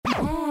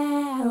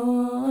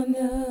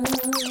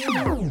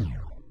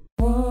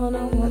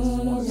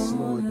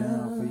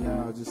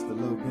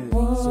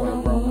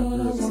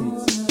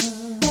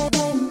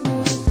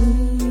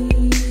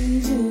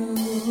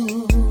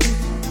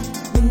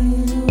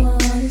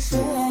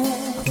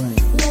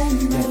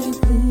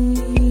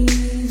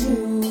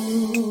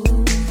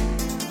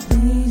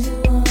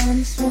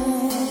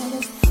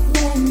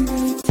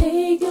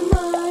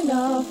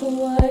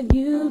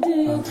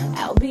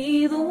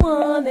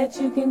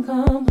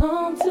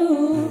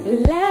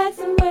Relax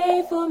and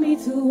wait for me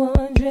to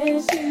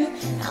undress you.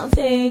 I'll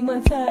take my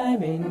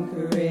time and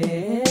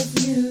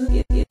caress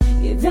you.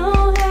 You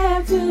don't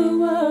have to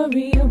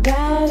worry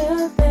about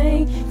a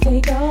thing.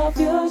 Take off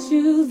your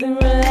shoes and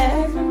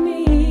relax with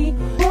me.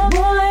 Boy,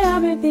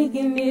 I've been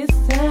thinking it's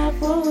time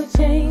for a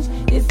change.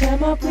 This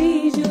time I'll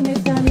please you,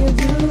 next time you'll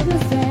do the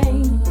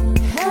same.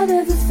 How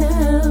does it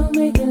sound,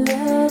 making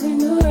love in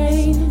the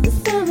rain? The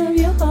sound of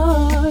your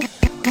heart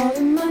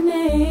calling my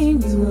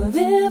name. You were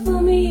there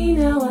for me,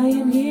 now I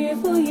am here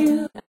for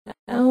you.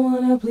 I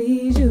wanna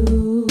please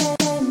you.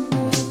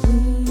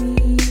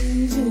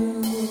 Please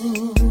you.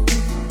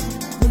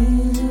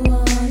 Please you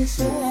on the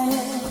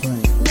stress.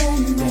 Let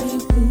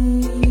me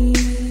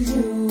please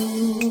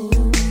you.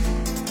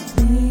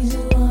 Please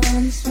you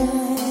on the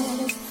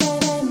stress.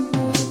 Let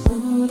me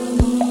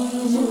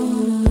please you.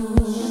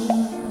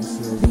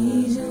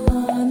 Please you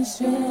on the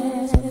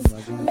stress.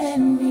 Let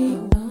me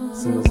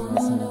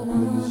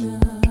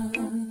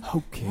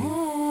Okay,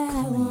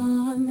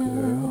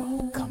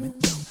 girl, coming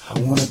through. I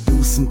wanna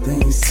do some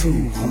things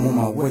too. I'm on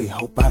my way,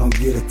 hope I don't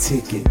get a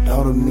ticket.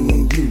 Thought of me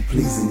and you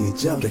pleasing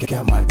each other,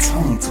 got my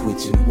tongue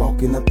twitching.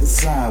 Walking up the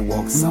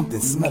sidewalk, something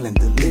smelling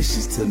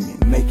delicious to me.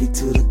 Make it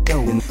to the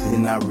door, and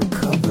then I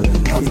recovered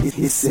enough.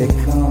 It said,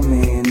 come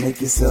in, make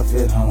yourself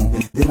at home.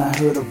 Then I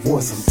heard a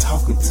voice, I'm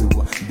talking to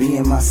her,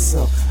 being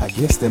myself. I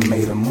guess that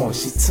made her more.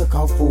 She took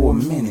off for a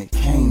minute,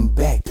 came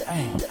back.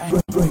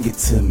 Bring it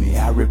to me,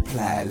 I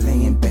replied,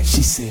 laying back.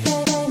 She said,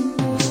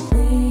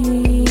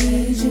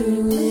 please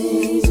you,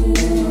 please you,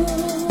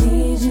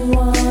 please you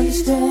on the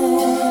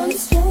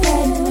stress.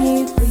 Let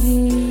me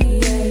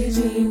please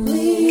you,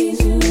 please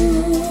you,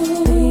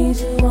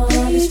 please you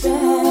on the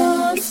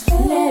stress.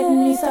 Let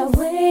me stop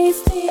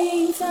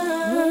wasting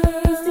time.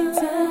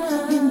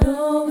 You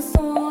know it's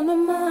on my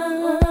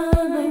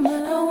mind.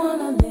 I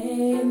wanna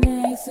lay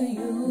next to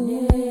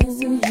you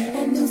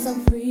and do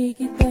some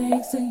freaky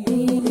things to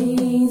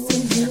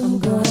you. I'm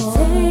gonna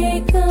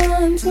take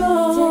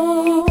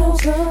control,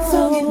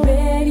 so get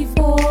ready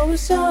for a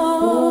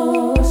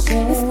show.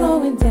 It's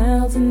going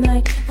down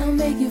tonight, I'll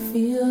make you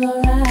feel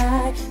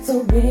alright.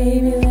 So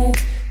baby,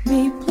 let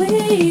me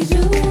please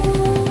you.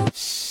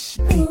 shh,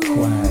 be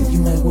quiet, you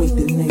might wake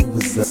the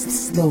neighbors up.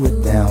 Slow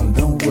it down,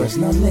 don't rush,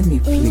 now let me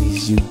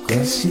please you.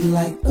 Girl, she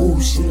like, ooh,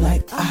 she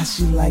like, ah,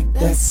 she like,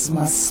 that's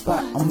my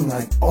spot. I'm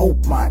like, oh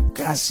my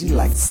gosh, she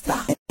like,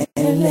 stop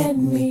and Let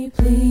me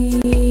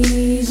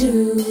please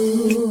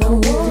you. I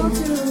want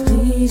to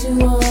please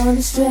you on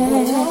the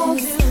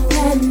stress.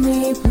 Let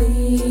me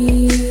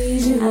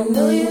please you. I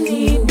know you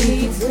need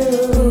me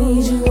to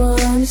please you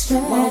on the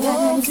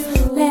stress.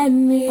 Let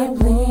me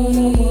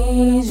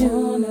please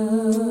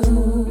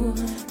you.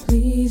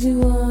 Please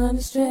you on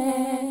the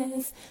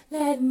stress.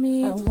 Let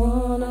me please you.